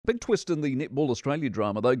Big twist in the Netball Australia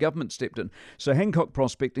drama, though. Government stepped in. So Hancock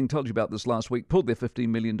Prospecting, told you about this last week, pulled their $15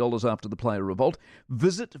 million after the player revolt.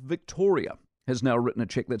 Visit Victoria has now written a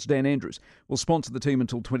cheque. That's Dan Andrews. Will sponsor the team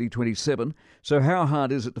until 2027. So how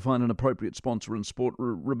hard is it to find an appropriate sponsor in sport?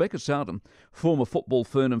 Rebecca Sowden, former football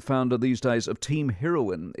Fern and founder these days of Team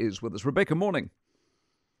Heroine, is with us. Rebecca, morning.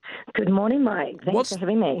 Good morning, Mike. Thanks for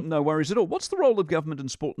having me. No worries at all. What's the role of government in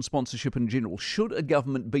sport and sponsorship in general? Should a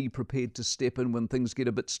government be prepared to step in when things get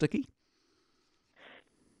a bit sticky?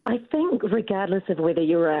 I think regardless of whether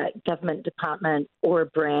you're a government department or a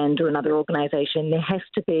brand or another organisation, there has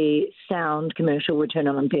to be sound commercial return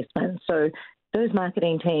on investment. So those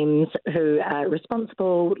marketing teams who are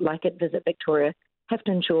responsible, like at Visit Victoria, have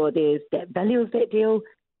to ensure there's that value of that deal,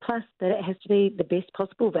 plus that it has to be the best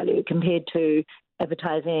possible value compared to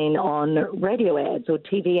advertising on radio ads or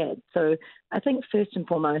TV ads. So I think first and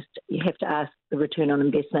foremost, you have to ask the return on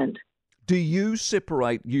investment. Do you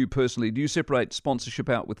separate sponsorship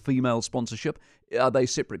out with female sponsorship? Are they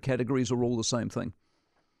separate categories or all the same thing?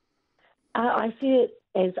 I see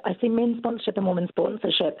men's sponsorship and women's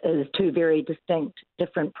sponsorship as two very distinct,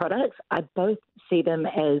 different products. I both see them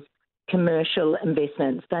as commercial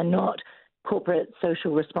investments. They're not corporate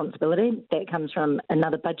social responsibility that comes from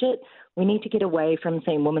another budget. We need to get away from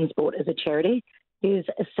seeing women's sport as a charity. There's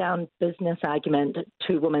a sound business argument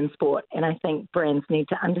to women's sport, and I think brands need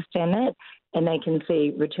to understand that, and they can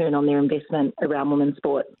see return on their investment around women's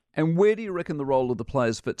sport. And where do you reckon the role of the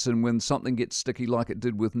players fits in when something gets sticky like it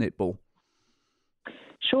did with netball?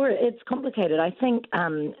 Sure, it's complicated. I think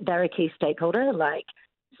they're a key stakeholder, like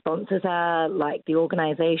sponsors are, like the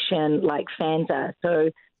organisation, like fans are. So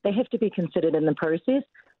they have to be considered in the process.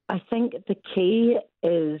 I think the key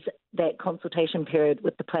is that consultation period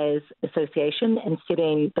with the Players Association and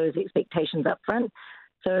setting those expectations up front.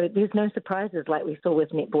 So there's no surprises like we saw with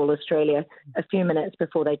Netball Australia a few minutes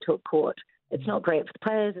before they took court. It's not great for the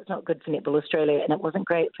players, it's not good for Netball Australia, and it wasn't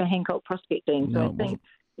great for Hancock Prospecting. So I think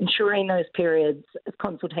ensuring those periods of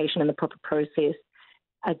consultation and the proper process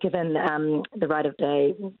are given the right of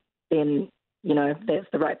day, then, that's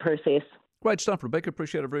the right process. Great stuff, Rebecca.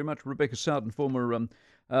 Appreciate it very much. Rebecca Sowden, former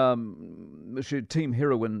Team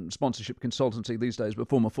Heroine sponsorship consultancy these days, but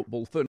former football Fern.